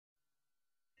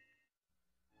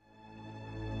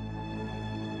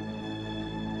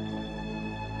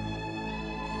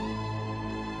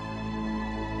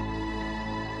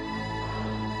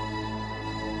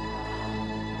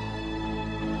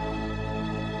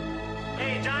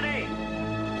Hey, Johnny!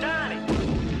 Johnny!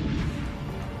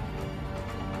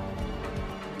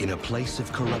 In a place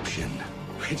of corruption.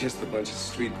 We're just a bunch of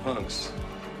street punks.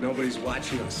 Nobody's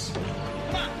watching us.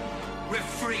 Come on! We're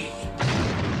free!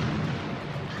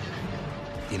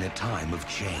 In a time of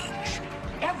change.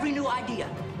 Every new idea,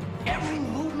 every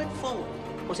movement forward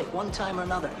was at one time or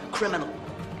another criminal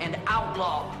and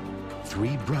outlaw.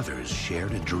 Three brothers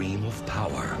shared a dream of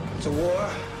power. It's a war,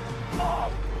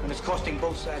 and it's costing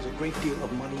both sides a great deal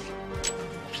of money.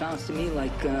 Sounds to me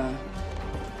like, you're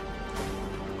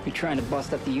trying to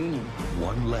bust up the union.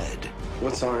 One led.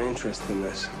 What's our interest in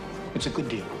this? It's a good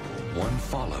deal. One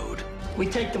followed. We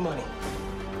take the money.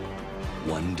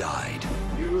 One died.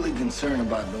 You're really concerned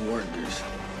about the workers.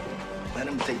 Let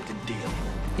them take the deal.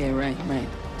 Yeah, right.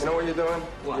 You know what you're doing?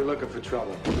 What? You're looking for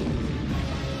trouble.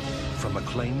 From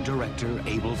acclaimed director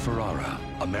Abel Ferrara,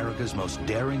 America's most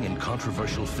daring and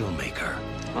controversial filmmaker.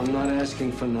 I'm not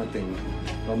asking for nothing,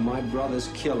 but my brother's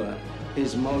killer,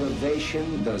 his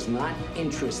motivation does not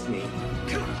interest me.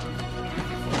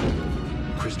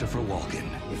 Christopher Walken.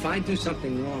 If I do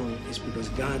something wrong, it's because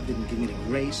God didn't give me the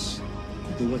grace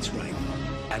to do what's right.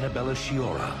 Annabella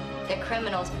Sciorra. They're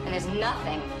criminals, and there's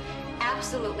nothing,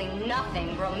 absolutely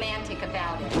nothing romantic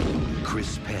about it.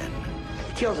 Chris Penn.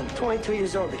 He killed him. 22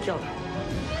 years old, they killed him.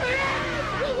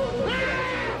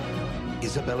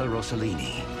 Isabella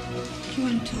Rossellini. You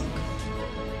want to talk?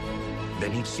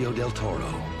 Benicio del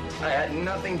Toro. I had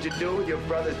nothing to do with your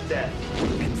brother's death.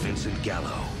 And Vincent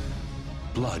Gallo.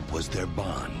 Blood was their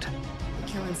bond.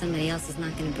 Killing somebody else is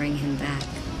not going to bring him back.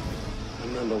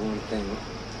 Remember one thing,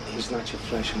 he's not your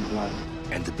flesh and blood.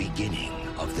 And the beginning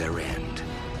of their end.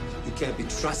 You can't be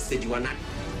trusted. You are not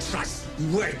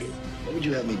trustworthy. What would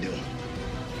you have me do?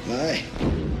 Lie?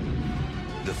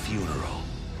 The Funeral.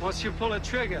 Once you pull a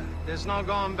trigger, there's no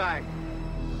going back.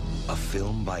 A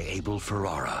film by Abel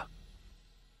Ferrara.